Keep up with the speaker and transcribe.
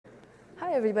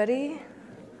Hi, everybody.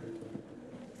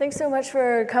 Thanks so much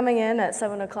for coming in at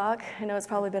 7 o'clock. I know it's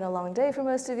probably been a long day for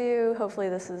most of you. Hopefully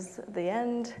this is the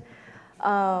end.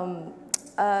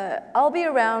 I'll be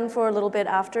around for a little bit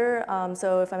after,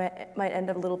 so if I might end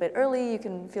up a little bit early, you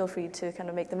can feel free to kind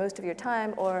of make the most of your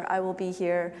time, or I will be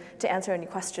here to answer any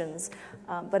questions.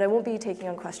 But I won't be taking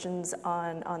on questions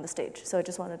on the stage, so I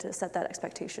just wanted to set that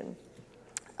expectation.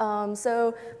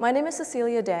 So my name is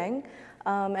Cecilia Dang.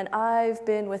 And I've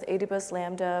been with AWS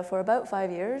Lambda for about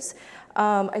 5 years.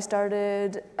 I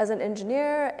started as an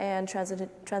engineer and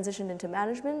transitioned into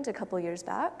management a couple years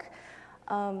back.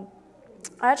 I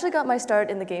actually got my start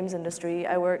in the games industry.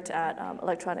 I worked at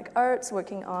Electronic Arts,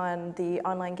 working on the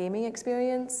online gaming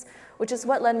experience, which is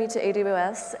what led me to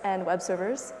AWS and web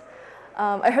servers.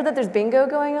 I heard that there's bingo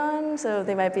going on, so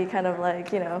they might be kind of like,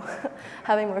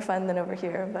 having more fun than over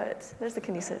here, but there's the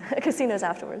casinos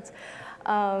afterwards.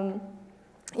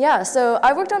 Yeah, so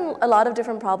I've worked on a lot of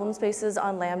different problem spaces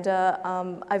on Lambda.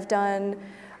 I've done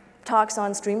talks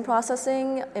on stream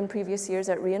processing in previous years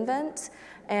at reInvent.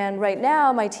 And right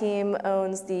now, my team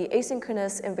owns the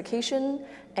asynchronous invocation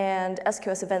and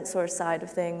SQS event source side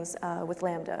of things with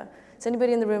Lambda. Is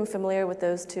anybody in the room familiar with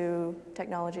those two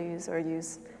technologies or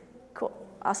use? Cool,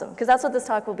 awesome, because that's what this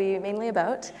talk will be mainly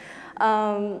about.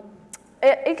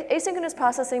 Asynchronous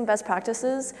processing best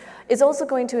practices is also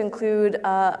going to include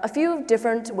a few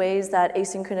different ways that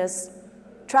asynchronous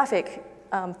traffic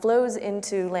flows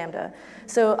into Lambda.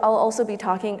 So I'll also be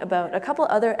talking about a couple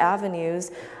other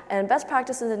avenues and best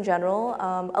practices in general,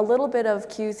 a little bit of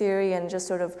queue theory and just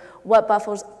sort of what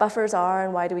buffers are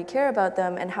and why do we care about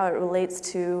them and how it relates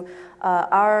to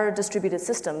our distributed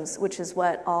systems, which is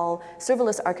what all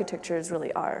serverless architectures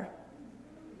really are.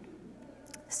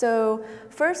 So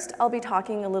first, I'll be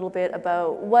talking a little bit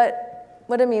about what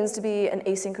it means to be an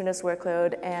asynchronous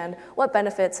workload and what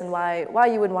benefits and why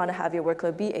you would want to have your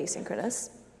workload be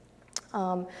asynchronous.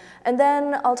 And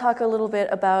then I'll talk a little bit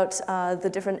about the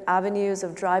different avenues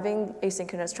of driving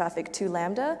asynchronous traffic to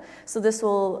Lambda. So this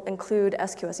will include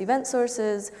SQS event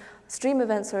sources, stream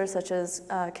event sources such as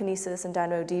Kinesis and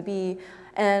DynamoDB,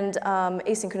 and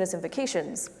asynchronous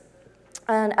invocations.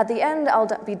 And at the end, I'll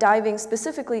be diving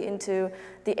specifically into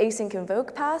the async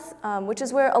invoke path, which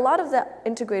is where a lot of the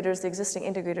integrators, the existing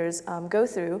integrators, go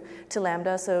through to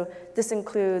Lambda. So this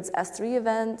includes S3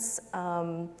 events,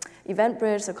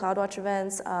 EventBridge, so CloudWatch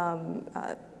events, and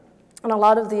a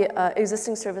lot of the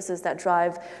existing services that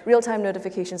drive real-time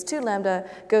notifications to Lambda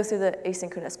go through the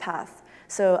asynchronous path.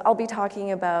 So I'll be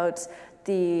talking about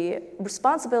the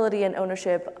responsibility and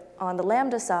ownership on the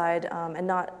Lambda side and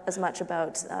not as much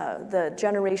about the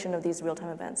generation of these real-time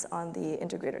events on the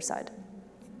integrator side.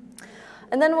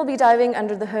 And then we'll be diving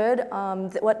under the hood,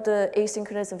 what the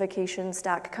asynchronous invocation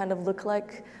stack kind of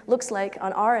looks like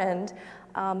on our end,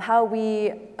 how we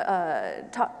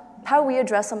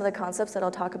address some of the concepts that I'll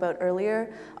talk about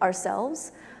earlier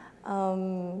ourselves,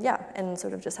 yeah, and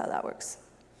sort of just how that works.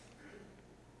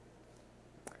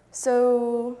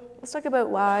 So let's talk about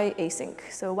why async.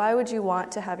 So why would you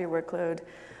want to have your workload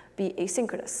be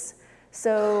asynchronous?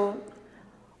 So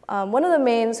one of the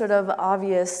main sort of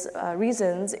obvious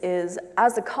reasons is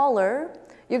as a caller,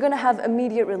 you're going to have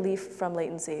immediate relief from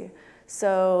latency.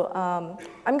 So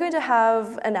I'm going to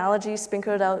have analogies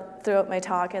sprinkled out throughout my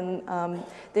talk, and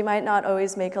they might not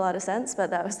always make a lot of sense, but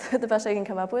that was the best I can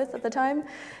come up with at the time.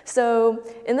 So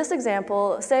in this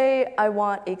example, say I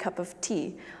want a cup of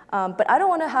tea. But I don't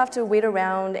want to have to wait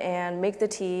around and make the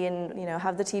tea and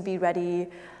have the tea be ready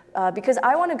because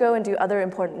I want to go and do other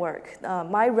important work.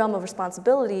 My realm of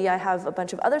responsibility, I have a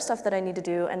bunch of other stuff that I need to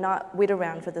do and not wait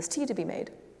around for this tea to be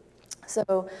made.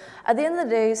 So at the end of the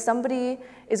day, somebody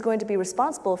is going to be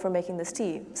responsible for making this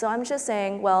tea. So I'm just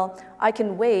saying, well, I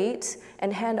can wait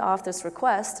and hand off this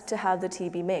request to have the tea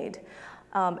be made.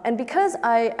 And because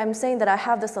I'm saying that I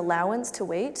have this allowance to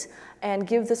wait and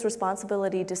give this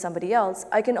responsibility to somebody else,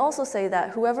 I can also say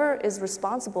that whoever is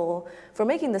responsible for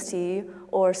making this tea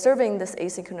or serving this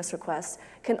asynchronous request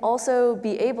can also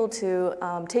be able to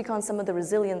take on some of the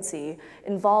resiliency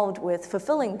involved with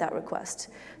fulfilling that request.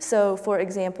 So for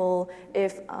example,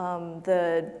 if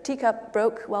the teacup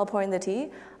broke while pouring the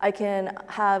tea, I can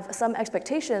have some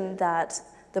expectation that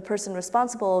the person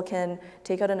responsible can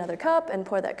take out another cup and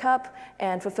pour that cup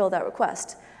and fulfill that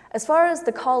request. As far as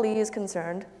the callee is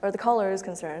concerned, or the caller is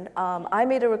concerned, I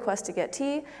made a request to get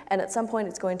tea, and at some point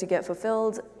it's going to get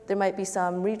fulfilled. There might be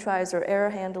some retries or error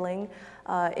handling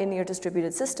in your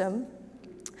distributed system,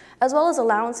 as well as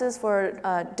allowances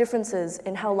for differences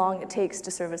in how long it takes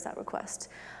to service that request.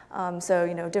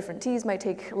 So, different teas might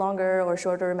take longer or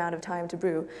shorter amount of time to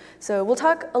brew. So we'll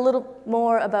talk a little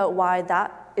more about why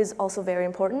that is also very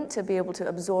important to be able to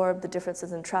absorb the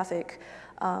differences in traffic,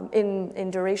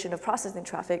 in duration of processing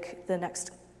traffic, the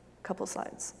next couple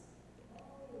slides.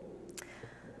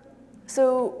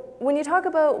 So when you talk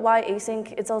about why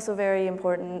async, it's also very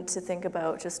important to think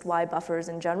about just why buffers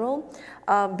in general,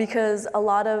 because a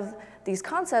lot of these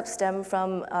concepts stem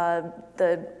from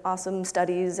the awesome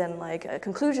studies and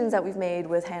conclusions that we've made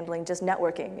with handling just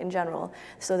networking in general.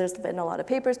 So there's been a lot of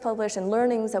papers published and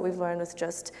learnings that we've learned with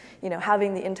just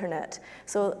having the internet.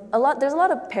 So there's a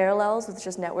lot of parallels with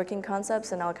just networking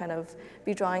concepts, and I'll kind of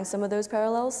be drawing some of those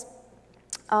parallels.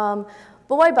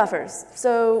 But why buffers?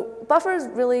 So buffers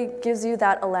really gives you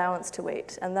that allowance to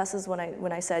wait, and this is when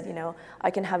I said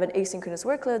I can have an asynchronous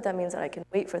workload. That means that I can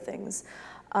wait for things.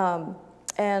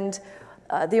 And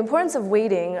the importance of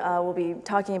waiting we'll be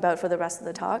talking about for the rest of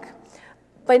the talk.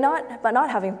 By not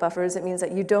having buffers, it means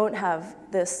that you don't have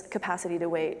this capacity to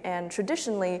wait. And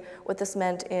traditionally, what this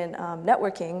meant in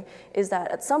networking is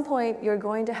that at some point, you're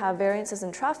going to have variances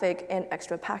in traffic and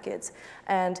extra packets.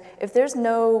 And if there's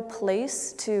no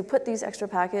place to put these extra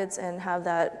packets and have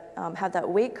that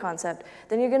wait concept,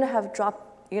 then you're going to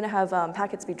have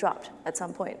packets be dropped at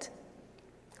some point.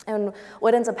 And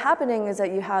what ends up happening is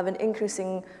that you have an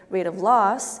increasing rate of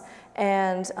loss,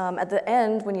 and at the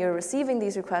end, when you're receiving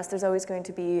these requests, there's always going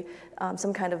to be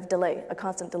some kind of delay, a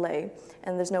constant delay,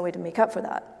 and there's no way to make up for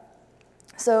that.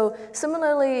 So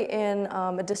similarly, in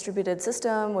a distributed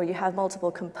system where you have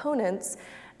multiple components,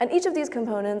 and each of these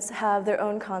components have their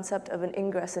own concept of an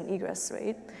ingress and egress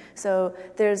rate. So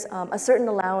there's a certain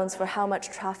allowance for how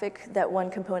much traffic that one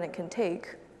component can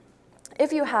take.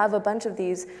 If you have a bunch of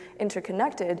these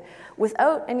interconnected,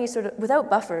 without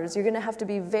buffers, you're going to have to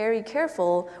be very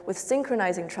careful with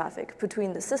synchronizing traffic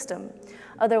between the system.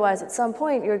 Otherwise, at some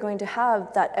point, you're going to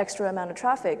have that extra amount of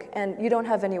traffic, and you don't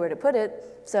have anywhere to put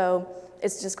it, so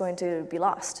it's just going to be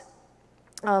lost.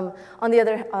 On the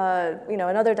other,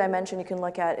 another dimension you can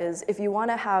look at is if you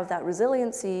want to have that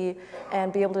resiliency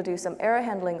and be able to do some error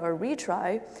handling or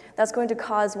retry, that's going to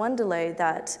cause one delay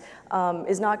that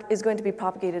is going to be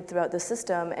propagated throughout the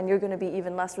system, and you're going to be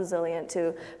even less resilient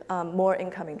to more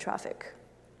incoming traffic.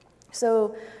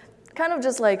 So kind of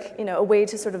just a way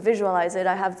to sort of visualize it,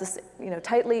 I have this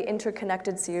tightly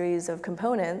interconnected series of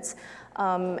components,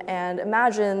 and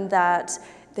imagine that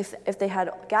if they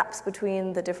had gaps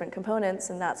between the different components,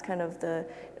 and that's kind of the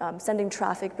sending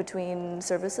traffic between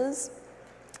services.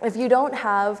 If you don't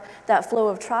have that flow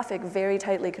of traffic very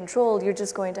tightly controlled, you're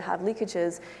just going to have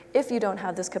leakages if you don't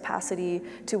have this capacity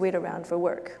to wait around for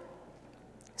work.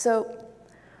 So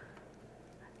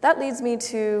that leads me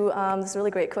to this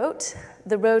really great quote: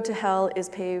 "The road to hell is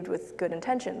paved with good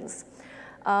intentions."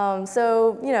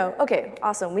 Okay,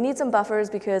 awesome. We need some buffers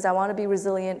because I want to be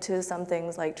resilient to some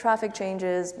things like traffic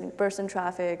changes, burst in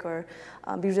traffic, or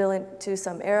be resilient to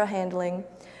some error handling.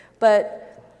 But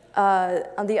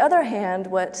on the other hand,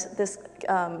 what this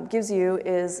gives you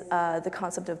is the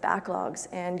concept of backlogs.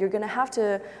 And you're going to have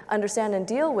to understand and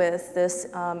deal with this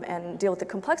and deal with the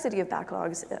complexity of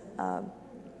backlogs,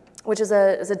 which is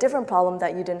a different problem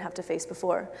that you didn't have to face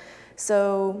before.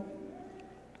 So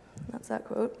that's that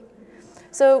quote.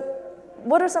 So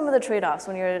what are some of the trade-offs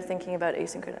when you're thinking about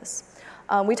asynchronous?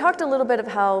 We talked a little bit of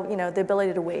how, the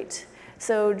ability to wait.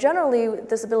 So generally,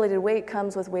 this ability to wait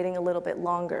comes with waiting a little bit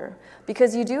longer,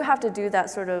 because you do have to do that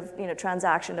sort of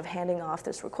transaction of handing off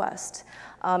this request.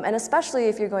 And especially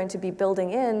if you're going to be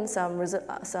building in some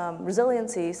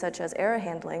resiliency, such as error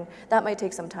handling, that might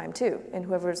take some time too, in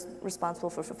whoever's responsible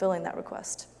for fulfilling that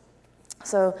request.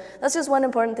 So that's just one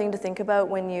important thing to think about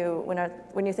when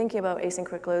you're thinking about async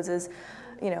workloads is,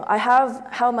 I have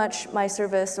how much my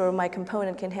service or my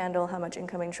component can handle, how much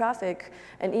incoming traffic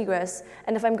and egress,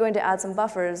 and if I'm going to add some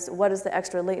buffers, what is the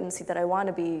extra latency that I want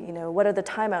to be, what are the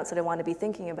timeouts that I want to be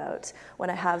thinking about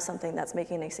when I have something that's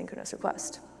making an asynchronous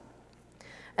request.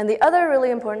 And the other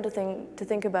really important thing to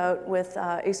think about with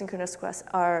asynchronous requests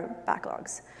are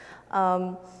backlogs.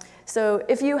 So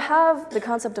if you have the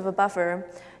concept of a buffer,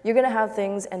 you're going to have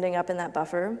things ending up in that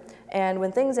buffer. And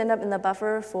when things end up in the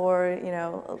buffer for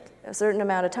a certain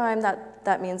amount of time,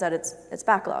 that means that it's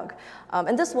backlog.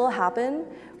 And this will happen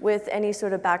with any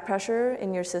sort of back pressure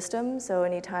in your system. So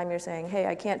anytime you're saying, hey,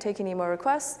 I can't take any more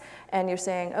requests, and you're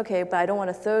saying, okay, but I don't want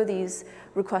to throw these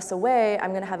requests away,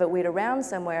 I'm going to have it wait around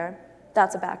somewhere,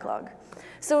 that's a backlog.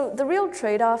 So the real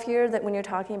trade-off here that when you're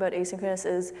talking about asynchronous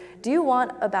is, do you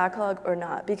want a backlog or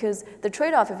not? Because the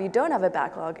trade-off if you don't have a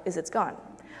backlog is it's gone.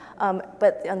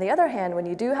 But on the other hand, when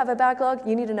you do have a backlog,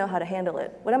 you need to know how to handle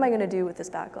it. What am I going to do with this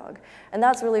backlog? And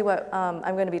that's really what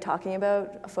I'm going to be talking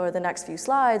about for the next few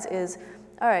slides is,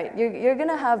 all right, you're going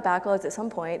to have backlogs at some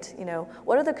point.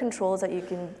 What are the controls that you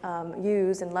can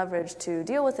use and leverage to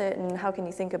deal with it, and how can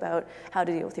you think about how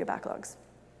to deal with your backlogs?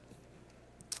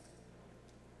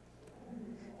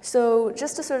 So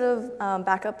just to sort of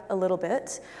back up a little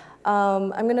bit,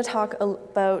 I'm going to talk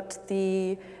about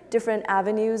the different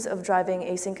avenues of driving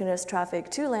asynchronous traffic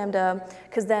to Lambda,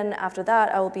 because then after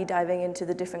that, I will be diving into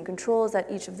the different controls that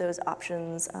each of those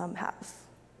options have.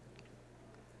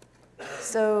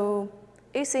 So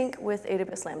async with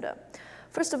AWS Lambda.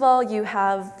 First of all, you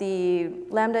have the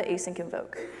Lambda async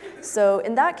invoke. So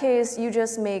in that case, you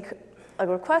just make a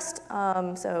request.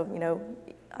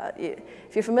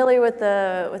 If you're familiar with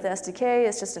the SDK,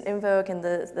 it's just an invoke, and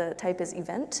the type is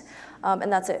event,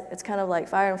 and that's it. It's kind of like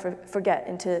fire and forget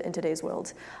in today's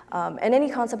world. And any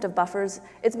concept of buffers,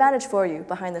 it's managed for you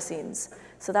behind the scenes.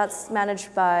 So that's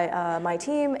managed by my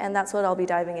team, and that's what I'll be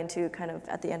diving into kind of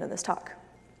at the end of this talk.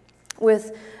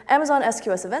 With Amazon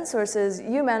SQS Event Sources,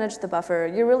 you manage the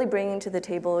buffer. You're really bringing to the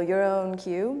table your own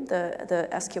queue, the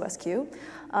SQS queue.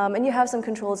 And you have some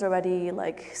controls already,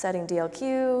 like setting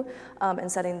DLQ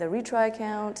and setting the retry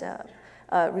count,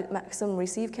 maximum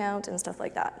receive count, and stuff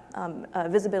like that,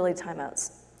 visibility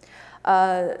timeouts.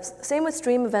 Same with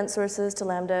stream event sources to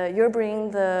Lambda. You're bringing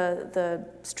the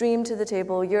stream to the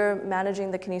table. You're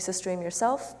managing the Kinesis stream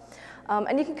yourself.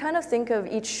 And you can kind of think of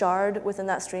each shard within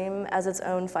that stream as its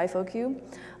own FIFO queue.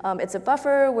 It's a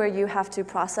buffer where you have to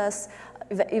process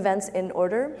events in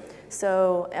order.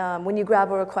 So when you grab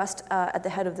a request at the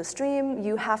head of the stream,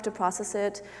 you have to process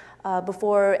it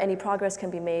before any progress can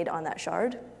be made on that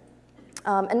shard.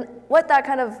 And what that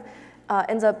kind of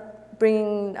ends up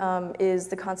bringing is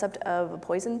the concept of a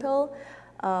poison pill.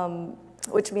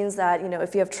 Which means that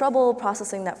if you have trouble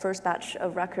processing that first batch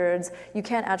of records, you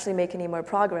can't actually make any more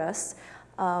progress.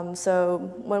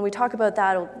 So when we talk about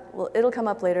that, it'll come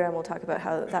up later, and we'll talk about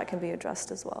how that can be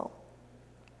addressed as well.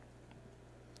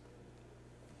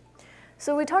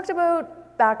 So we talked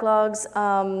about backlogs,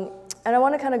 and I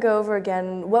want to kind of go over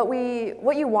again what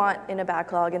you want in a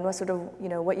backlog, and what sort of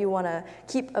what you want to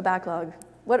keep a backlog.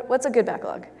 What's a good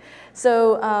backlog?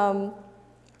 So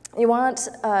you want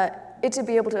it to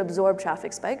be able to absorb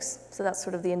traffic spikes. So that's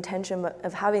sort of the intention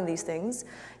of having these things.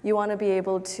 You want to be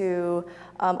able to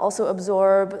also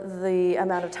absorb the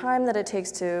amount of time that it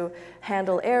takes to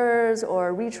handle errors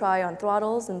or retry on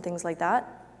throttles and things like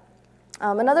that.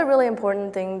 Another really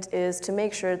important thing is to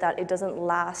make sure that it doesn't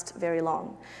last very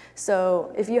long.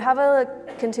 So if you have a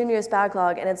continuous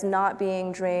backlog and it's not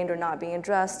being drained or not being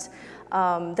addressed,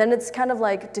 then it's kind of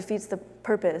like defeats the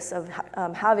purpose of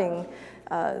having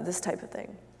this type of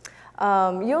thing.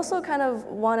 You also kind of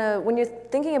want to, when you're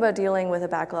thinking about dealing with a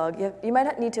backlog, you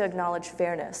might need to acknowledge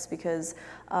fairness, because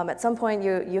at some point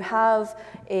you have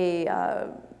a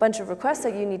bunch of requests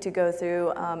that you need to go through,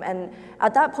 and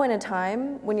at that point in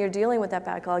time, when you're dealing with that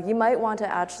backlog, you might want to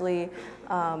actually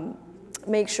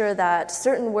make sure that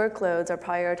certain workloads are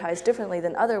prioritized differently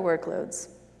than other workloads.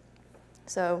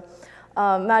 So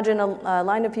imagine a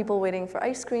line of people waiting for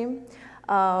ice cream,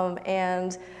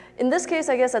 and in this case,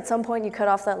 I guess at some point you cut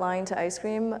off that line to ice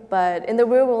cream, but in the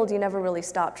real world, you never really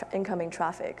stop incoming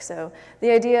traffic. So the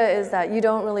idea is that you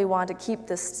don't really want to keep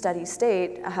this steady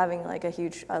state, having like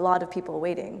a lot of people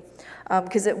waiting.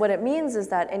 Because what it means is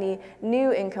that any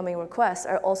new incoming requests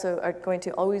are going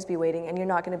to always be waiting, and you're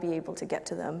not going to be able to get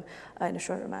to them in a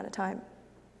shorter amount of time.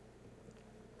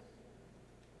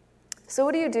 So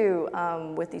what do you do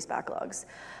with these backlogs?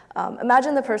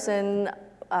 Imagine the person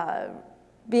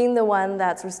being the one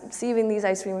that's receiving these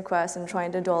ice cream requests and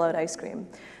trying to dole out ice cream.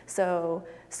 So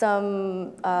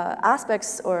some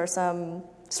aspects or some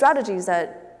strategies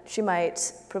that she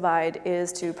might provide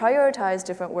is to prioritize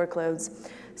different workloads.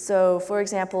 So for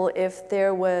example, if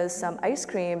there was some ice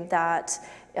cream that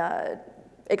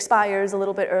expires a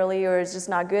little bit early or is just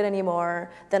not good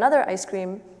anymore than other ice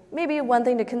cream, maybe one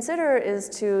thing to consider is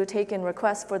to take in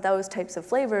requests for those types of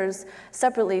flavors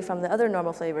separately from the other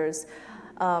normal flavors.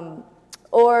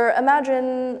 Or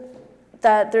imagine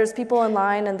that there's people in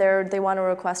line and they want to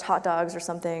request hot dogs or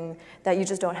something that you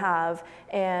just don't have,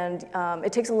 and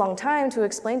it takes a long time to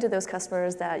explain to those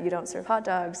customers that you don't serve hot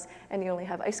dogs and you only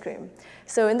have ice cream.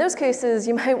 So in those cases,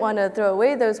 you might want to throw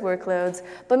away those workloads,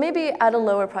 but maybe at a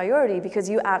lower priority, because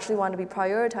you actually want to be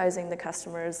prioritizing the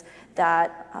customers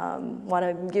that want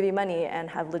to give you money and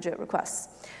have legit requests.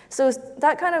 So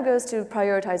that kind of goes to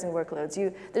prioritizing workloads.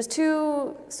 There's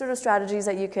two sort of strategies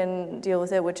that you can deal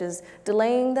with it, which is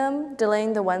delaying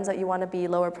delaying the ones that you want to be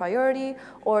lower priority,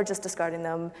 or just discarding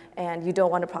them and you don't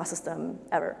want to process them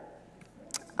ever.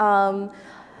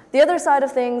 The other side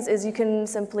of things is you can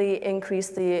simply increase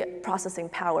the processing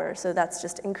power. So that's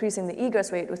just increasing the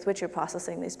egress rate with which you're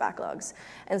processing these backlogs.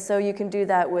 And so you can do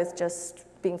that with just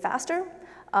being faster.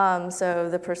 So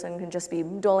the person can just be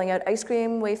doling out ice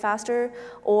cream way faster,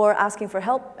 or asking for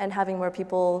help and having more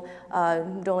people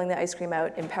doling the ice cream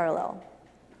out in parallel.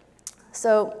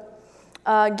 So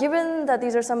given that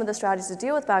these are some of the strategies to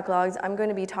deal with backlogs, I'm going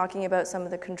to be talking about some of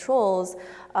the controls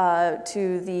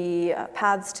to the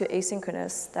paths to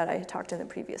asynchronous that I talked in the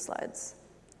previous slides.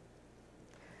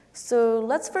 So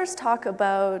let's first talk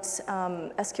about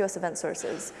SQS event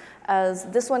sources, as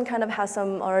this one kind of has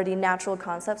some already natural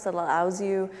concepts that allows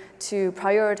you to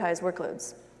prioritize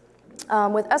workloads.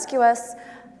 With SQS,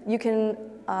 you can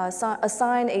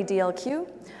assign a DLQ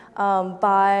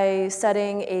by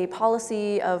setting a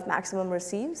policy of maximum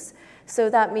receives. So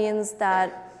that means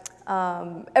that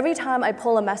every time I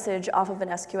pull a message off of an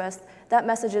SQS, that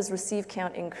message's receive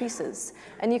count increases.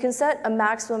 And you can set a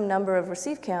maximum number of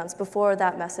receive counts before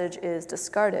that message is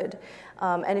discarded.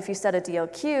 And if you set a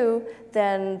DLQ,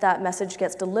 then that message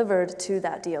gets delivered to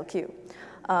that DLQ.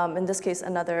 In this case,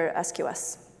 another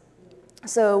SQS.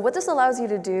 So what this allows you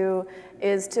to do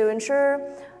is to ensure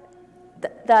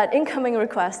that incoming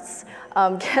requests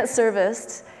get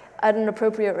serviced at an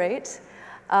appropriate rate.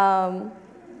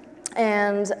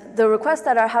 And the requests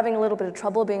that are having a little bit of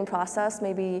trouble being processed,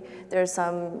 maybe there's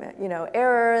some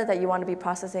error that you want to be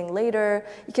processing later,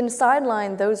 you can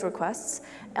sideline those requests.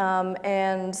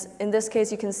 And in this case,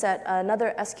 you can set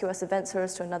another SQS event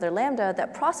source to another Lambda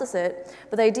that process it.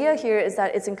 But the idea here is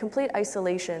that it's in complete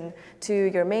isolation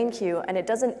to your main queue, and it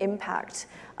doesn't impact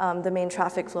the main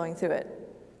traffic flowing through it.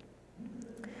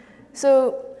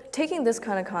 So taking this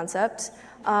kind of concept,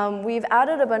 we've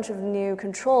added a bunch of new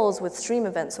controls with stream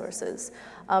event sources.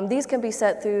 These can be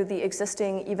set through the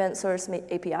existing event source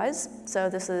APIs. So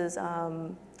this is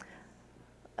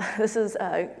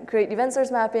create event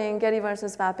source mapping, get event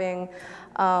source mapping.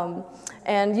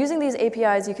 And using these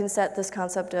APIs, you can set this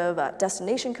concept of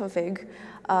destination config,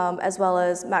 as well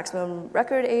as maximum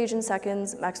record age in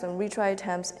seconds, maximum retry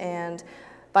attempts, and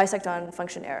bisect on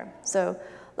function error. So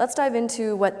let's dive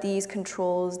into what these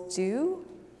controls do.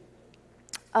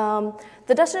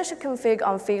 The destination config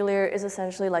on failure is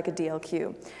essentially like a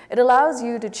DLQ. It allows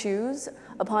you to choose,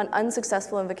 upon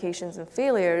unsuccessful invocations and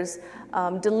failures,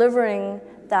 delivering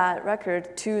that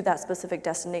record to that specific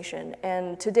destination.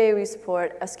 And today we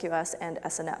support SQS and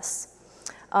SNS.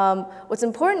 What's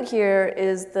important here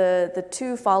is the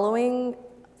two following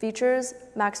features: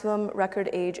 maximum record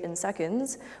age in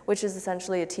seconds, which is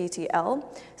essentially a TTL.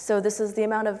 So this is the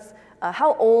amount of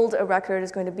how old a record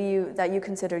is going to be that you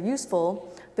consider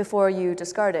useful before you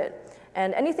discard it.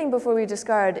 And anything before we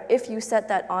discard, if you set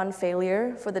that on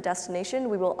failure for the destination,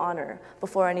 we will honor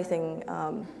before anything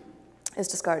is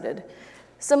discarded.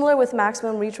 Similar with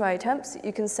maximum retry attempts,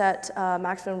 you can set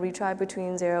maximum retry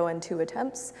between 0 and 2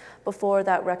 attempts before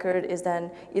that record is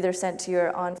then either sent to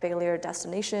your on failure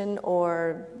destination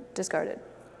or discarded.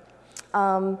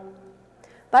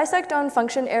 Bisect on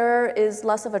function error is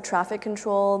less of a traffic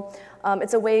control.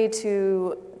 It's a way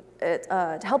to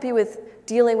help you with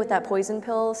dealing with that poison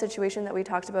pill situation that we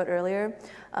talked about earlier.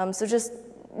 So just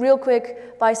real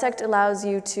quick, bisect allows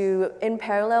you to, in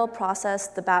parallel, process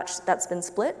the batch that's been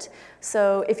split.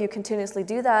 So if you continuously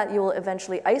do that, you will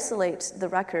eventually isolate the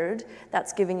record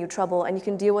that's giving you trouble, and you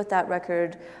can deal with that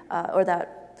record or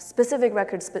that specific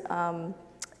record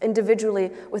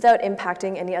individually without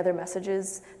impacting any other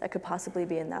messages that could possibly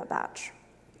be in that batch.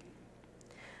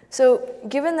 So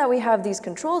given that we have these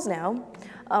controls now,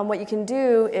 what you can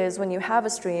do is when you have a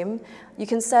stream, you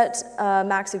can set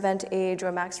max event age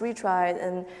or max retry,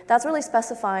 and that's really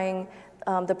specifying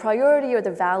the priority or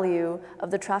the value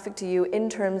of the traffic to you in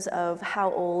terms of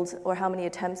how old or how many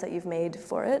attempts that you've made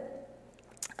for it.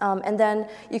 And then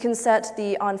you can set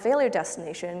the on failure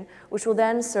destination, which will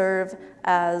then serve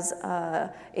as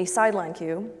a sideline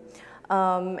queue.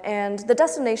 And the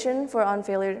destination for on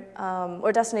failure,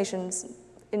 or destinations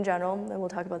in general, and we'll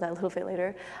talk about that a little bit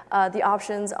later, the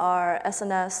options are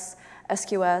SNS,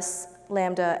 SQS,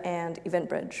 Lambda, and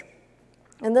EventBridge.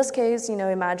 In this case,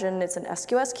 imagine it's an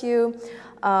SQS queue,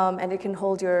 and it can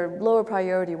hold your lower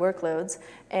priority workloads,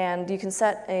 and you can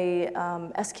set a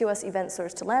SQS event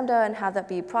source to Lambda and have that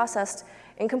be processed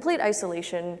in complete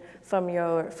isolation from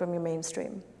your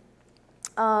mainstream.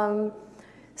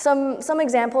 Some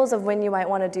examples of when you might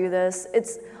want to do this.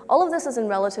 All of this is in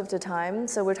relative to time,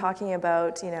 so we're talking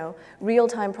about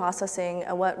real-time processing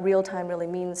and what real-time really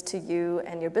means to you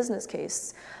and your business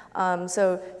case.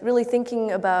 So really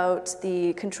thinking about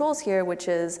the controls here, which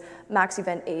is max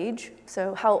event age.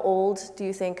 So how old do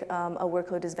you think a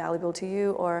workload is valuable to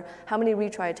you, or how many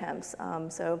retry attempts?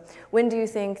 So when do you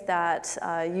think that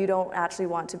you don't actually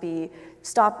want to be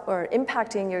stop or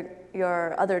impacting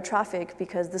your other traffic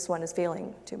because this one is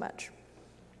failing too much?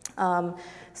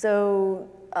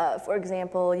 For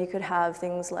example, you could have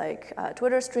things like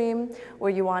Twitter Stream,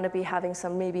 where you want to be having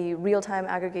some maybe real-time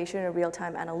aggregation or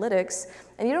real-time analytics,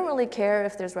 and you don't really care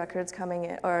if there's records coming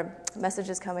in or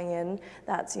messages coming in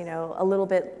that's a little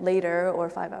bit later or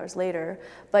 5 hours later,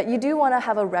 but you do want to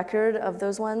have a record of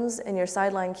those ones in your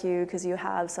sideline queue because you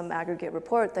have some aggregate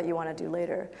report that you want to do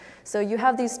later. So you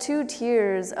have these two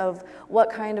tiers of what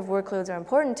kind of workloads are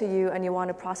important to you, and you want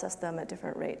to process them at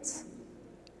different rates.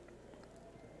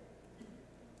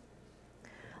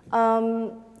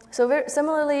 So very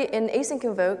similarly, in async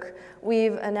invoke,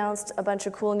 we've announced a bunch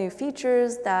of cool new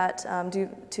features that do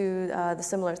to the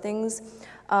similar things.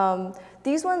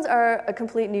 These ones are a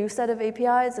complete new set of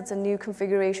APIs. It's a new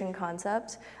configuration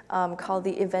concept called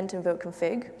the event invoke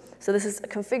config. So this is a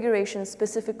configuration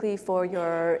specifically for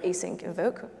your async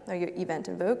invoke, or your event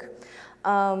invoke.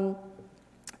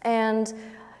 And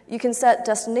you can set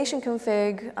destination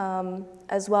config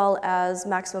as well as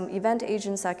maximum event age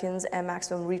in seconds and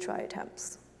maximum retry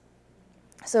attempts.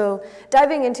 So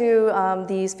diving into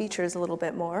these features a little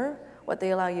bit more, what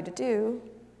they allow you to do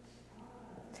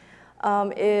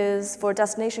is for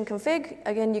destination config,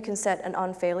 again, you can set an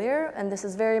on failure, and this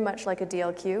is very much like a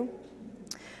DLQ.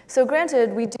 So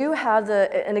granted, we do have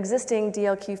an existing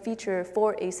DLQ feature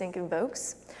for async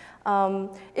invokes.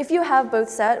 If you have both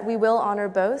set, we will honor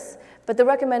both, but the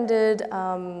recommended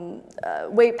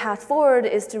path forward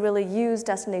is to really use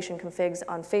destination configs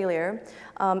on failure,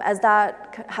 as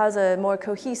that has a more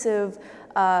cohesive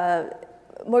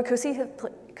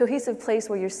place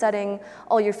where you're setting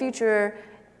all your future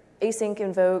async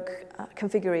invoke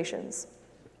configurations.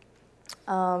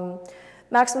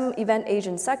 Maximum event age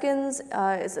in seconds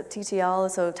is a TTL,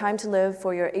 so time to live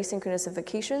for your asynchronous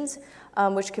invocations,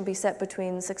 which can be set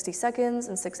between 60 seconds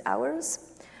and 6 hours.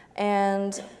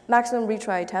 And maximum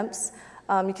retry attempts,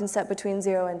 you can set between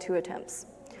 0 and 2 attempts.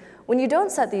 When you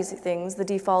don't set these things, the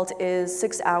default is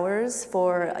 6 hours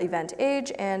for event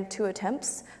age and 2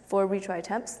 attempts for retry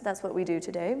attempts. That's what we do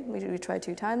today. We retry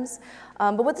 2 times.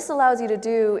 But what this allows you to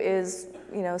do is,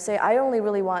 say I only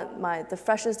really want the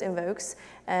freshest invokes,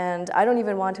 and I don't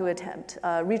even want to attempt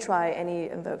retry any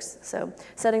invokes. So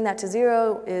setting that to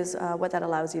 0 is what that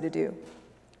allows you to do.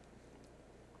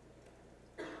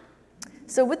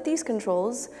 So with these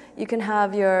controls, you can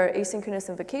have your asynchronous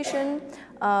invocation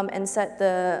and set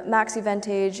the max event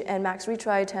age and max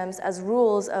retry attempts as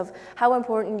rules of how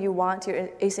important you want your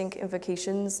async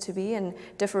invocations to be and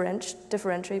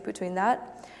differentiate between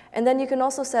that. And then you can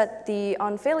also set the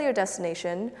on failure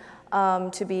destination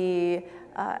to be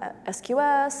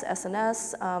SQS,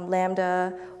 SNS,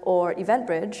 Lambda, or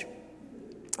EventBridge.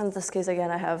 In this case,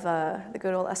 again, I have the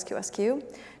good old SQS queue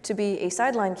to be a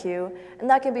sideline queue, and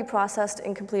that can be processed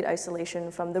in complete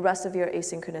isolation from the rest of your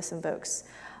asynchronous invokes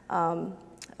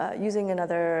using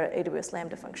another AWS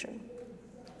Lambda function.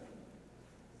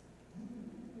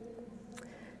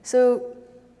 So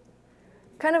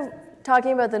kind of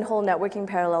talking about the whole networking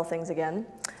parallel things again.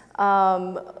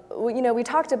 We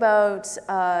talked about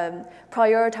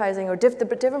prioritizing or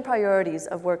the different priorities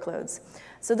of workloads.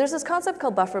 So there's this concept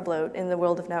called buffer bloat in the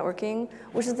world of networking,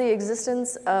 which is the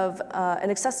existence of an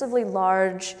excessively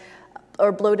large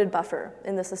or bloated buffer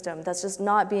in the system that's just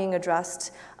not being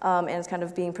addressed and it's kind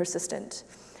of being persistent.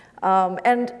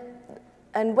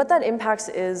 And what that impacts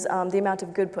is the amount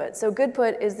of goodput. So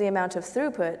goodput is the amount of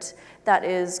throughput that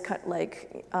is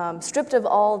stripped of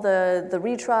all the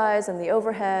retries and the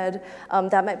overhead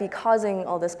that might be causing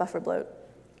all this buffer bloat.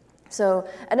 So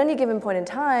at any given point in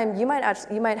time, you might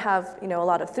have a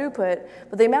lot of throughput,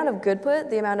 but the amount of goodput,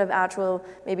 the amount of actual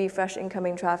maybe fresh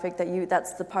incoming traffic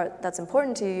that's the part that's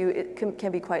important to you, it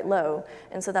can be quite low,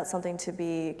 and so that's something to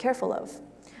be careful of.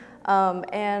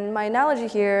 And my analogy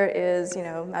here is,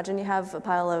 imagine you have a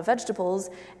pile of vegetables,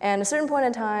 and at a certain point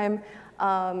in time,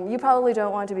 you probably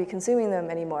don't want to be consuming them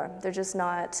anymore. They're just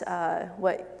not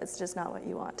it's just not what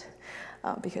you want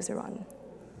because they're rotten.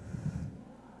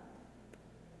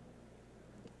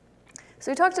 So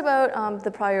we talked about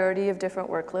the priority of different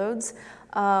workloads,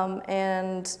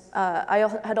 and I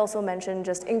had also mentioned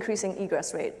just increasing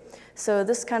egress rate. So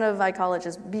this I call it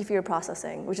just beefier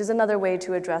processing, which is another way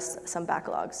to address some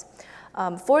backlogs.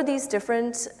 For these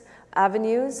different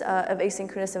avenues of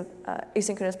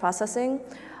asynchronous processing,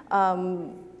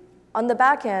 on the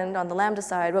back end, on the Lambda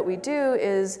side, what we do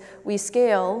is we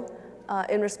scale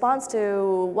in response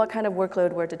to what kind of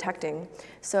workload we're detecting.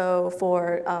 So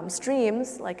for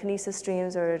streams, like Kinesis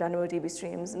streams or DynamoDB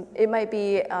streams, it might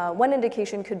be, one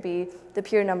indication could be the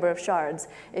pure number of shards.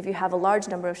 If you have a large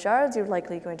number of shards, you're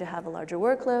likely going to have a larger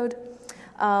workload.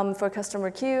 For customer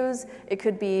queues, it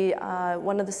could be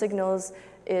one of the signals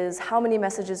is how many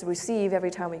messages we receive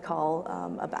every time we call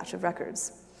a batch of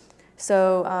records.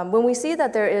 So when we see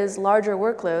that there is larger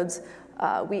workloads,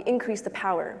 we increase the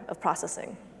power of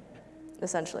processing,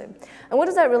 essentially. And what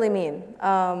does that really mean?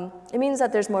 It means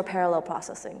that there's more parallel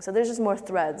processing. So there's just more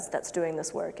threads that's doing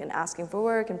this work and asking for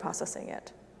work and processing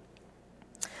it.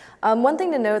 One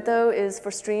thing to note, though, is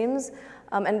for streams,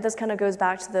 and this kind of goes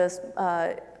back to this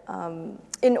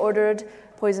in-ordered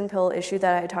poison pill issue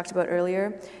that I talked about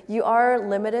earlier, you are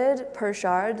limited per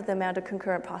shard the amount of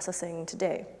concurrent processing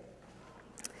today.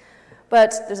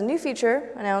 But there's a new feature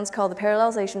announced called the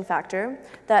parallelization factor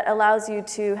that allows you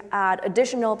to add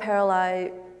additional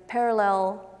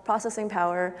parallel processing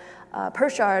power per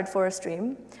shard for a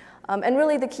stream. And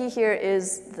really the key here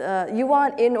is you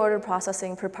want in-order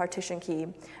processing per partition key.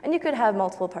 And you could have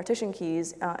multiple partition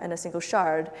keys in a single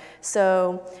shard.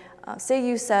 So say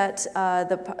you set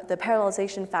the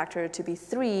parallelization factor to be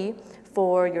 3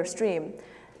 for your stream.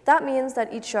 That means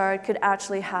that each shard could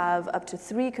actually have up to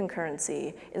 3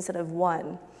 concurrency instead of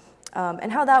 1.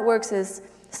 And how that works is,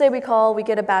 say we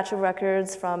get a batch of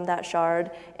records from that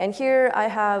shard, and here I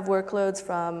have workloads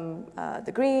from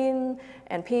the green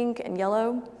and pink and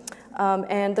yellow.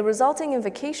 And the resulting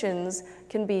invocations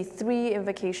can be 3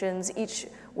 invocations, each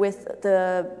with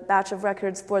the batch of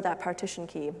records for that partition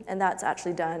key, and that's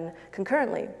actually done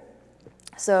concurrently.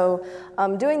 So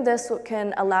doing this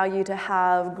can allow you to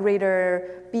have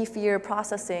greater, beefier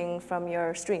processing from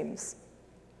your streams.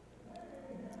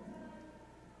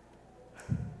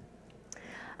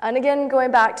 And again,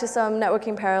 going back to some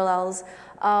networking parallels,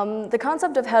 the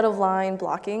concept of head-of-line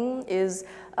blocking is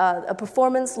a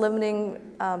performance-limiting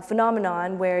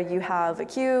phenomenon where you have a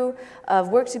queue of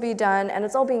work to be done, and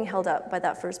it's all being held up by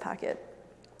that first packet.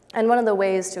 And one of the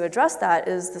ways to address that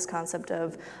is this concept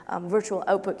of virtual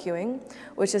output queuing,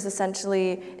 which is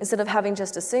essentially, instead of having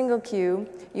just a single queue,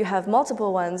 you have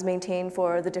multiple ones maintained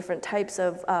for the different types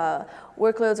of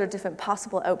workloads or different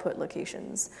possible output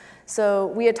locations. So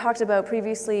we had talked about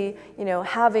previously,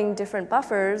 having different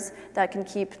buffers that can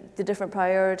keep the different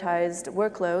prioritized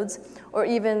workloads, or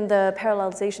even the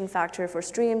parallelization factor for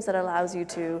streams that allows you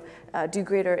to do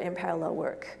greater in parallel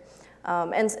work.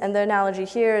 And the analogy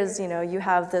here is, you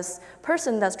have this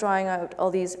person that's drawing out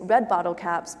all these red bottle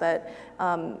caps, but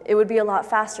it would be a lot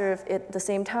faster if at the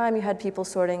same time you had people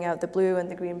sorting out the blue and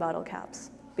the green bottle caps,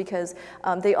 because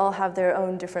they all have their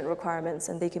own different requirements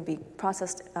and they can be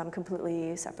processed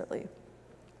completely separately.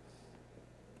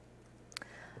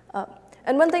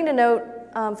 And one thing to note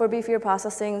for beefier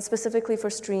processing, specifically for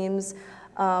streams,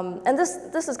 and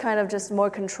this is kind of just more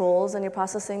controls on your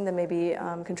processing than maybe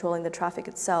controlling the traffic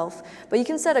itself. But you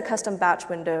can set a custom batch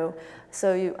window.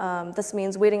 So this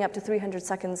means waiting up to 300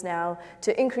 seconds now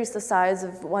to increase the size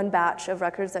of one batch of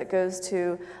records that goes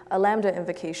to a Lambda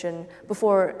invocation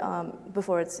before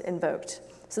it's invoked.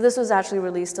 So this was actually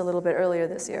released a little bit earlier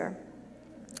this year.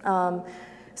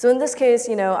 So in this case,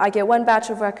 I get one batch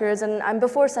of records, and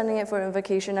before sending it for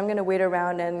invocation, I'm going to wait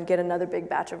around and get another big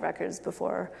batch of records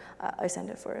before I send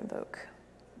it for invoke.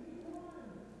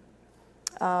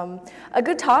 A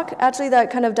good talk, actually,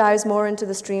 that kind of dives more into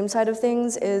the stream side of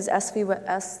things is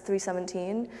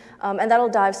S317, and that'll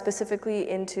dive specifically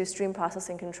into stream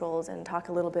processing controls and talk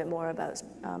a little bit more about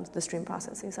the stream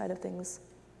processing side of things.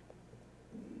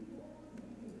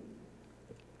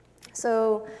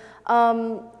 So.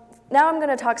 Now I'm going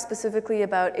to talk specifically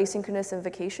about asynchronous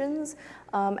invocations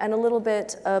and a little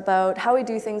bit about how we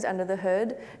do things under the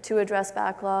hood to address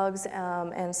backlogs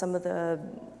and some of the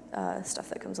stuff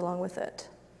that comes along with it.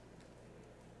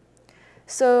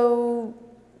 So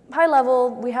high level,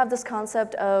 we have this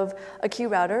concept of a queue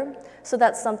router. So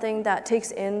that's something that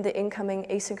takes in the incoming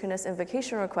asynchronous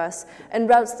invocation requests and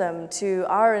routes them to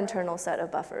our internal set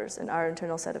of buffers and our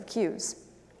internal set of queues.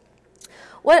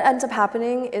 What ends up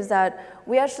happening is that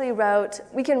we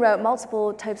can route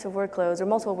multiple types of workloads or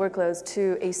multiple workloads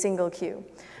to a single queue.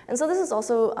 And so this is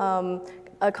also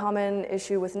a common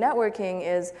issue with networking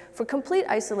is for complete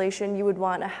isolation, you would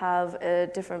want to have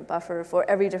a different buffer for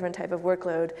every different type of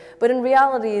workload. But in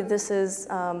reality, this is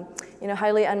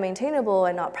highly unmaintainable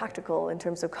and not practical in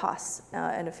terms of costs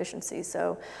and efficiency.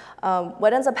 So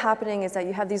what ends up happening is that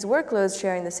you have these workloads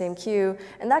sharing the same queue,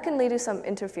 and that can lead to some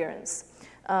interference.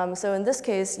 So in this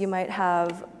case, you might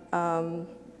have, I don't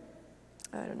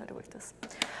know how to work this.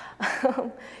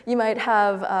 You might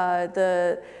have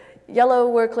yellow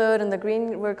workload and the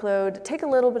green workload take a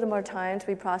little bit more time to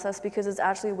be processed because it's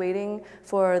actually waiting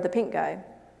for the pink guy,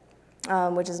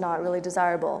 which is not really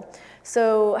desirable.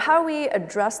 So how we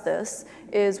address this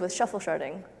is with shuffle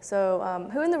sharding. So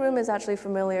who in the room is actually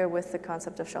familiar with the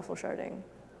concept of shuffle sharding?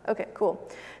 Okay, cool.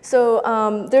 So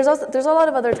there's a lot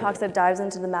of other talks that dives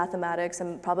into the mathematics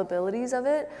and probabilities of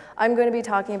it. I'm going to be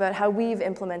talking about how we've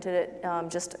implemented it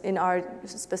just in our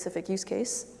specific use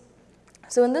case.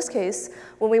 So in this case,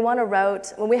 when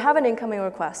we have an incoming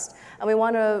request and we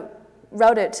want to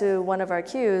route it to one of our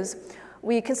queues,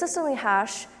 we consistently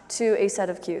hash to a set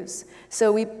of queues.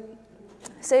 So we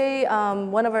say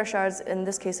one of our shards, in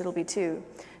this case it'll be 2.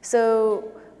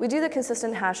 So we do the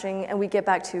consistent hashing and we get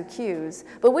back 2 queues.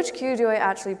 But which queue do I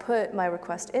actually put my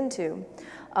request into?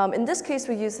 In this case,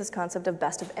 we use this concept of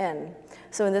best of n.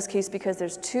 So in this case, because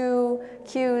there's 2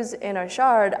 queues in our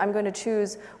shard, I'm going to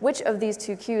choose which of these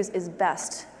 2 queues is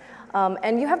best.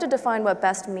 And you have to define what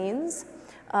best means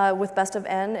with best of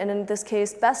n. And in this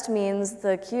case, best means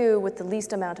the queue with the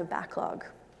least amount of backlog.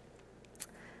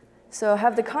 So I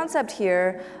have the concept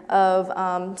here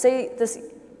of, say this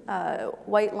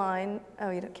white line,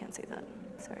 oh, you can't see that,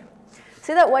 sorry.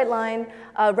 Say that white line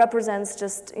represents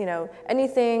just,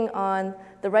 anything on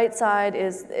the right side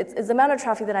is the amount of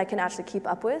traffic that I can actually keep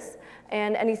up with,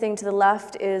 and anything to the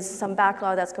left is some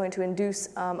backlog that's going to induce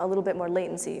a little bit more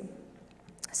latency.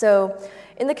 So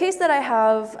in the case that I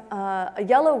have a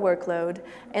yellow workload,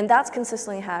 and that's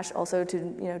consistently hashed also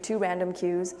to 2 random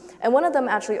queues, and one of them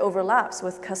actually overlaps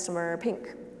with customer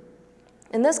pink.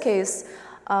 In this case,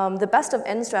 the best of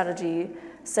n strategy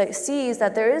sees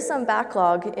that there is some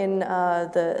backlog in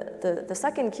the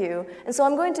second queue, and so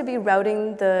I'm going to be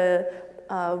routing the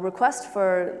request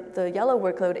for the yellow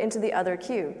workload into the other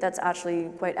queue that's actually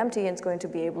quite empty and it's going to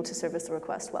be able to service the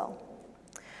request well.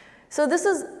 So this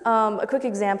is a quick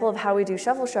example of how we do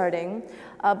shuffle sharding,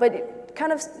 but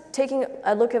kind of taking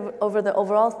a look over the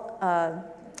overall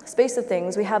space of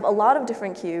things, we have a lot of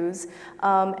different queues,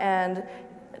 and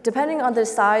depending on the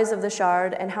size of the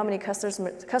shard and how many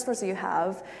customers you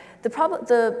have,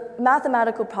 the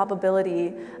mathematical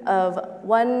probability of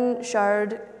one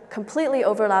shard completely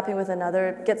overlapping with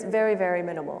another gets very, very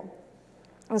minimal.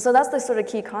 And so that's the sort of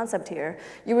key concept here.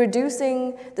 You're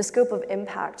reducing the scope of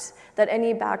impact that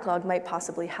any backlog might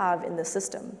possibly have in the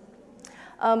system.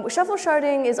 Shuffle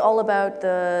sharding is all about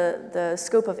the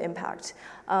scope of impact.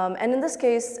 And in this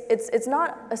case, it's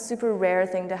not a super rare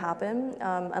thing to happen.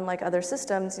 Unlike other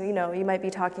systems, you might be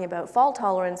talking about fault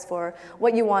tolerance for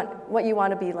what you want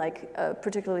to be like a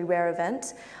particularly rare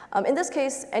event. In this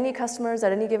case, any customers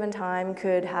at any given time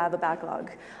could have a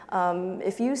backlog.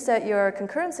 If you set your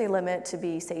concurrency limit to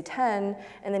be, say, 10,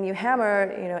 and then you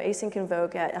hammer async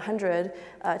invoke at 100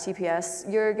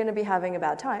 TPS, you're going to be having a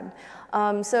bad time.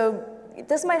 So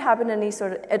this might happen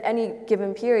at any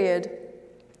given period,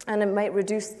 and it might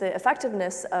reduce the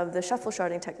effectiveness of the shuffle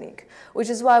sharding technique, which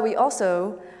is why we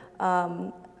also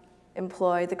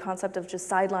employ the concept of just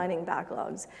sidelining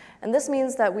backlogs. And this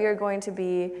means that we are going to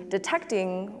be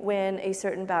detecting when a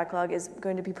certain backlog is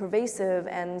going to be pervasive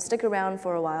and stick around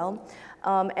for a while.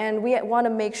 And we want to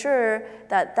make sure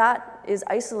that that is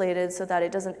isolated so that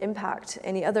it doesn't impact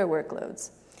any other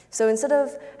workloads. So instead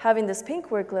of having this pink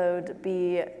workload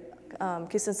be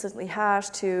consistently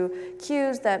hashed to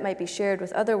queues that might be shared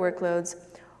with other workloads,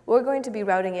 we're going to be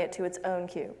routing it to its own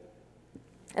queue.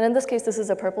 And in this case, this is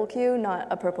a purple queue, not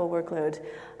a purple workload,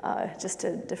 just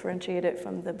to differentiate it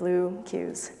from the blue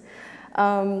queues.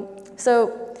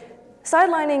 So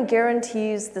sidelining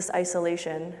guarantees this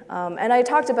isolation. And I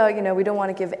talked about, we don't want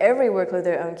to give every workload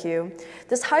their own queue.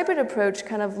 This hybrid approach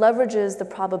kind of leverages the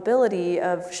probability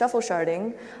of shuffle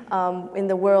sharding in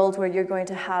the world where you're going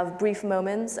to have brief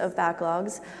moments of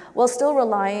backlogs while still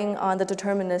relying on the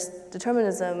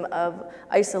determinism of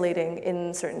isolating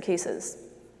in certain cases.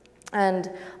 And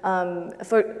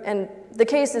the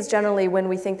case is generally when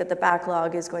we think that the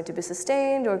backlog is going to be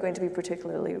sustained or going to be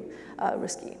particularly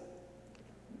risky.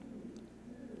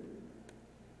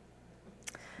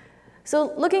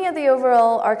 So looking at the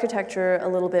overall architecture a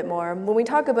little bit more, when we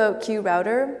talk about queue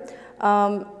router,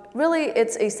 really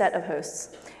it's a set of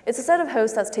hosts. It's a set of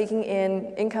hosts that's taking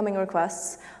in incoming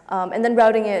requests and then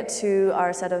routing it to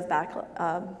our set of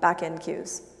back-end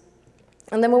queues.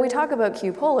 And then when we talk about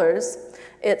queue pollers,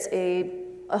 it's a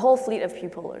whole fleet of queue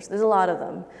pollers. There's a lot of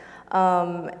them.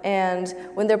 And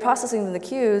when they're processing the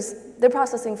queues, they're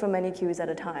processing from many queues at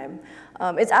a time.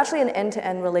 It's actually an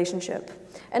end-to-end relationship.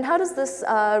 And how does this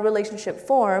relationship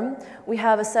form? We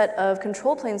have a set of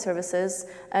control plane services,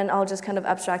 and I'll just kind of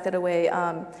abstract that away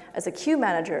as a queue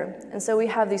manager. And so we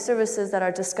have these services that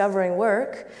are discovering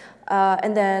work,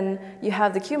 and then you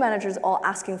have the queue managers all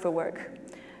asking for work.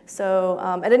 So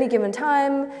at any given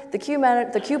time, the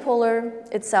queue puller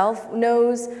itself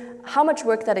knows how much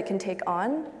work that it can take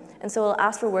on, and so it'll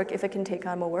ask for work if it can take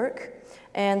on more work.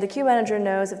 And the queue manager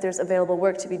knows if there's available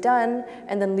work to be done,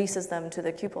 and then leases them to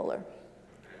the queue puller.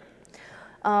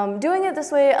 Doing it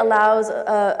this way allows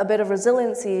a bit of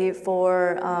resiliency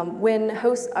for when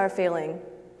hosts are failing.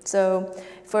 So,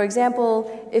 for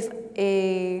example, if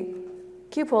a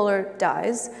queue puller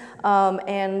dies,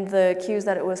 and the queues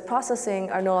that it was processing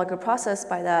are no longer processed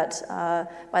by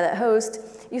that host,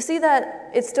 you see that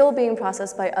it's still being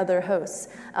processed by other hosts.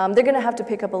 They're going to have to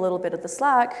pick up a little bit of the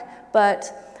slack,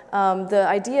 but the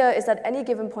idea is that any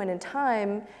given point in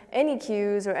time, any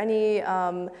queues or any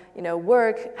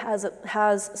work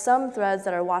has some threads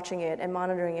that are watching it and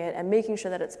monitoring it and making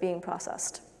sure that it's being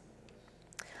processed.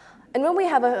 And when we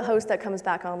have a host that comes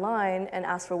back online and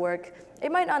asks for work, it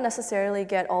might not necessarily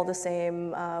get all the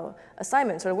same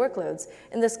assignments or workloads.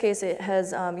 In this case, it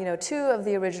has 2 of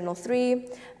the original 3,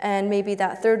 and maybe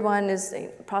that third one is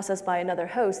processed by another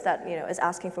host that is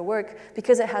asking for work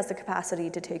because it has the capacity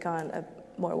to take on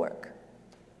more work.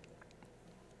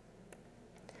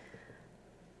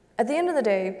 At the end of the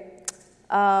day,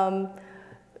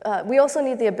 we also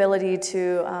need the ability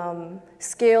to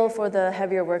scale for the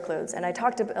heavier workloads. And I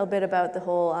talked a bit about the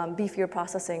whole beefier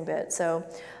processing bit. So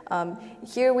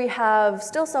here we have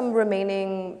still some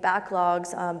remaining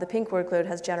backlogs the pink workload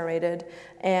has generated.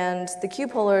 And the queue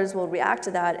pullers will react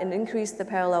to that and increase the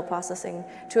parallel processing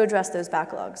to address those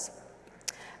backlogs.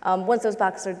 Once those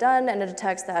backlogs are done and it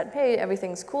detects that, hey,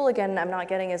 everything's cool again, I'm not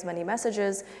getting as many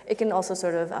messages, it can also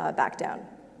sort of back down.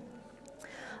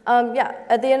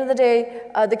 At the end of the day,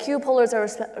 the queue pullers are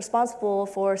responsible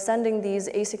for sending these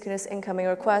asynchronous incoming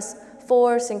requests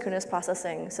for synchronous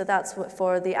processing. So that's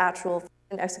for the actual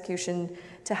execution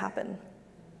to happen.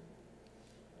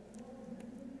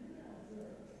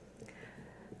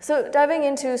 So diving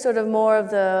into sort of more of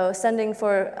the sending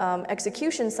for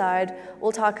execution side,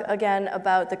 we'll talk again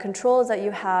about the controls that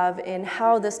you have in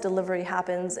how this delivery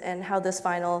happens and how this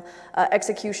final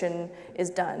execution is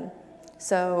done.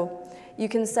 So you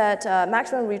can set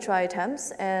maximum retry attempts,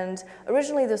 and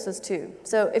originally this was 2.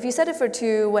 So if you set it for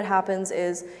 2, what happens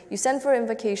is you send for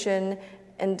invocation,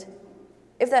 and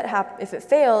if it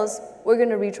fails, we're going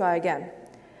to retry again.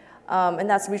 And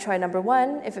that's retry number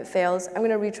 1. If it fails, I'm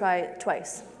going to retry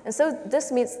twice. And so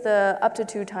this meets the up to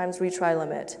 2 times retry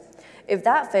limit. If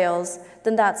that fails,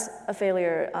 then that's a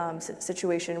failure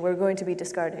situation we're going to be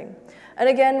discarding. And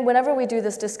again, whenever we do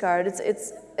this discard,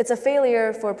 it's a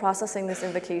failure for processing this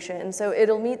invocation, and so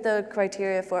it'll meet the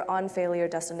criteria for on-failure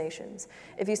destinations.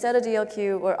 If you set a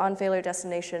DLQ or on-failure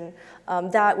destination,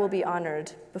 that will be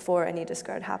honored before any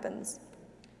discard happens.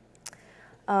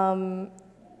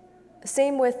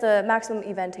 Same with the maximum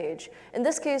event age. In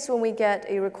this case, when we get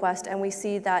a request and we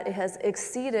see that it has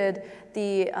exceeded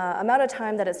the amount of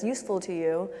time that it's useful to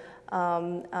you,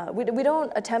 we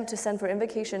don't attempt to send for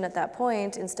invocation at that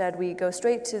point. Instead, we go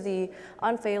straight to the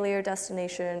on-failure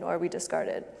destination or we discard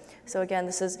it. So again,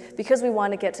 this is because we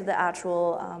want to get to the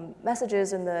actual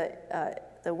messages in the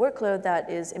workload that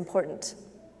is important.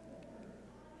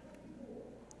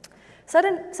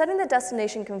 Setting the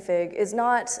destination config is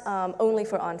not only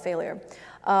for on-failure.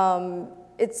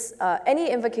 Any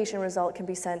invocation result can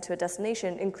be sent to a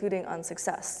destination, including on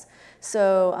success.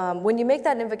 So when you make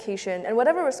that invocation, and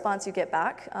whatever response you get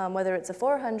back, whether it's a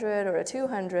 400 or a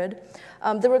 200,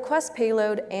 the request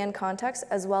payload and context,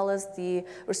 as well as the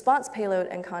response payload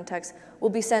and context, will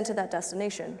be sent to that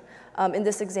destination. In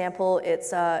this example,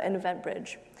 it's an event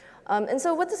bridge. And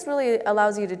so what this really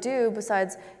allows you to do,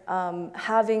 besides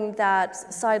having that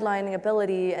sidelining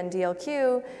ability and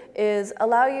DLQ, is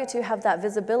allow you to have that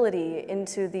visibility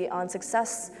into the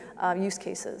on-success use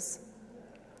cases.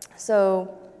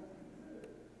 So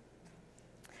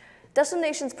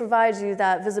destinations provide you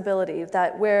that visibility,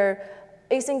 that where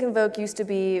async invoke used to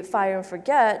be fire and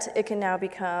forget, it can now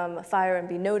become fire and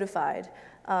be notified.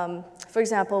 For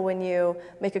example, when you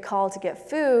make a call to get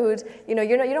food, you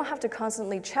don't have to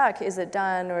constantly check, is it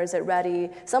done or is it ready?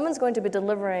 Someone's going to be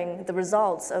delivering the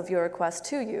results of your request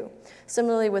to you.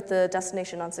 Similarly with the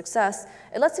destination on success,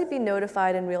 it lets you be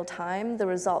notified in real time the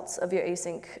results of your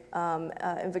async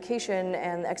invocation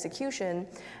and execution,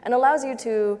 and allows you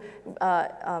to,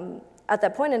 at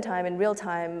that point in time, in real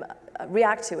time,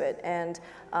 react to it and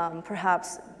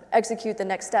perhaps execute the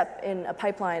next step in a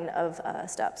pipeline of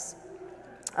steps.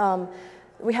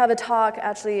 We have a talk,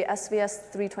 actually,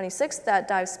 SVS 326, that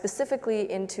dives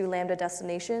specifically into Lambda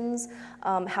destinations,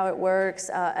 how it works,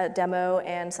 a demo,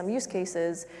 and some use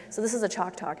cases. So this is a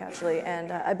chalk talk, actually,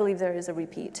 and I believe there is a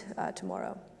repeat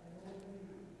tomorrow.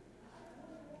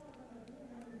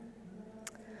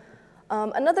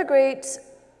 Another great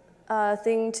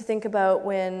thing to think about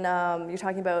when you're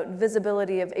talking about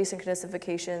visibility of asynchronous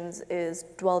invocations is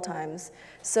dwell times.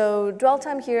 So dwell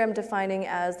time here I'm defining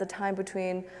as the time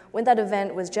between when that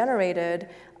event was generated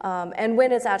and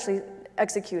when it's actually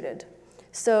executed.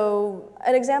 So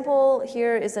an example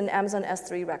here is an Amazon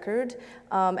S3 record,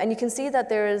 and you can see that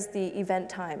there is the event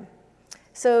time.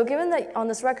 So given that on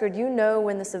this record you know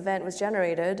when this event was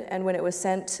generated and when it was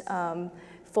sent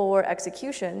for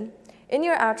execution, in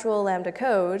your actual Lambda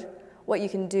code, what you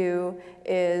can do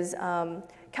is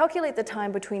calculate the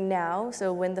time between now,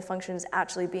 so when the function is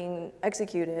actually being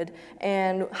executed,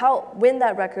 and when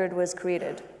that record was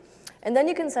created. And then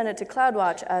you can send it to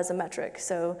CloudWatch as a metric.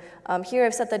 So here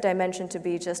I've set the dimension to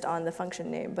be just on the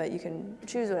function name, but you can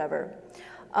choose whatever.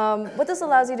 What this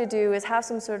allows you to do is have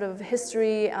some sort of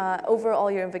history over all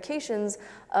your invocations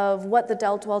of what the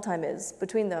dwell time is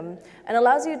between them, and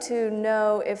allows you to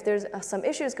know if there's some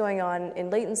issues going on in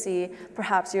latency.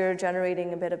 Perhaps you're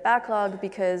generating a bit of backlog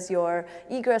because your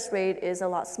egress rate is a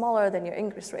lot smaller than your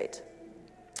ingress rate.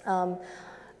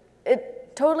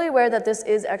 Totally aware that this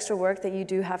is extra work that you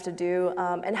do have to do,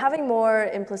 and having more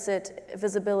implicit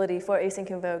visibility for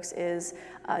async invokes is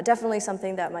definitely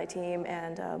something that my team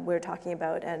and we're talking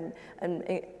about and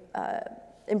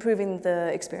improving the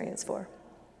experience for.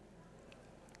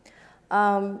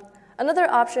 Another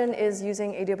option is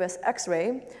using AWS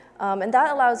X-Ray, and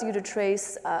that allows you to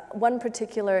trace one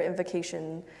particular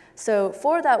invocation. So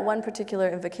for that one particular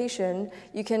invocation,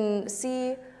 you can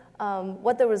see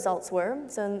what the results were,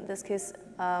 so in this case,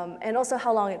 and also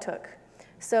how long it took.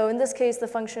 So in this case, the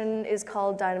function is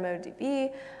called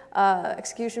DynamoDB,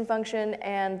 execution function,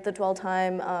 and the dwell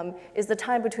time is the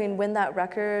time between when that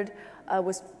record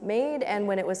was made and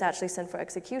when it was actually sent for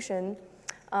execution.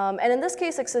 And in this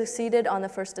case, it succeeded on the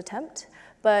first attempt,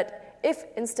 but if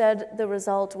instead the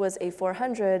result was a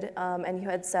 400 and you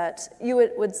had set, you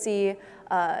would see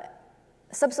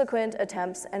subsequent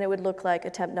attempts, and it would look like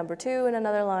attempt number 2 in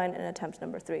another line and attempt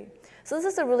number 3. So this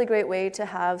is a really great way to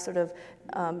have sort of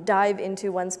dive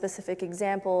into one specific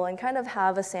example and kind of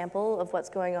have a sample of what's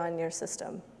going on in your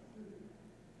system.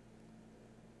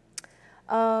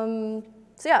 So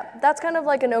yeah, that's kind of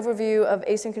like an overview of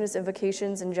asynchronous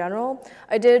invocations in general.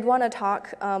 I did want to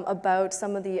talk about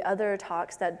some of the other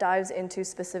talks that dives into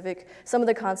some of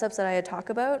the concepts that I had talked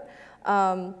about.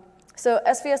 So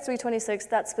SVS 326,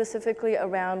 that's specifically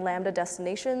around Lambda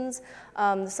destinations.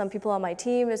 Some people on my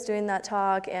team is doing that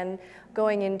talk and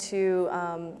going into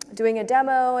doing a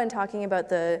demo and talking about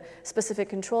the specific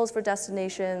controls for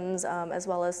destinations, as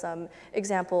well as some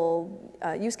example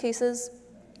use cases.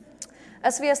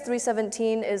 SVS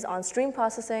 317 is on stream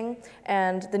processing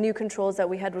and the new controls that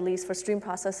we had released for stream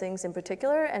processings in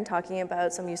particular, and talking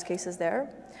about some use cases there.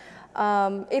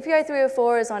 API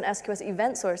 304 is on SQS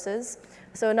event sources.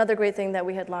 So another great thing that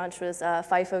we had launched was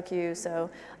FIFO-Q, so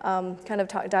kind of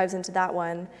dives into that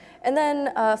one. And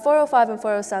then 405 and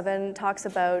 407 talks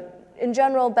about, in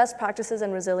general, best practices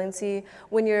and resiliency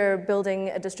when you're building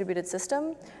a distributed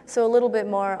system. So a little bit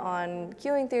more on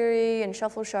queuing theory and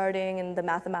shuffle sharding and the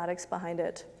mathematics behind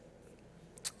it.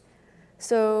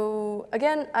 So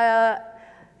again,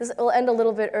 this will end a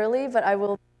little bit early, but I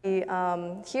will be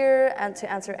here and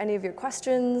to answer any of your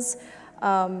questions.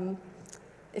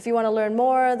 If you want to learn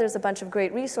more, there's a bunch of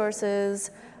great resources.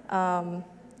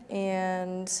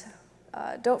 And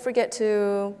don't forget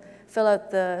to fill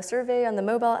out the survey on the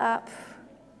mobile app.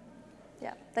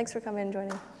 Yeah, thanks for coming and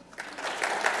joining.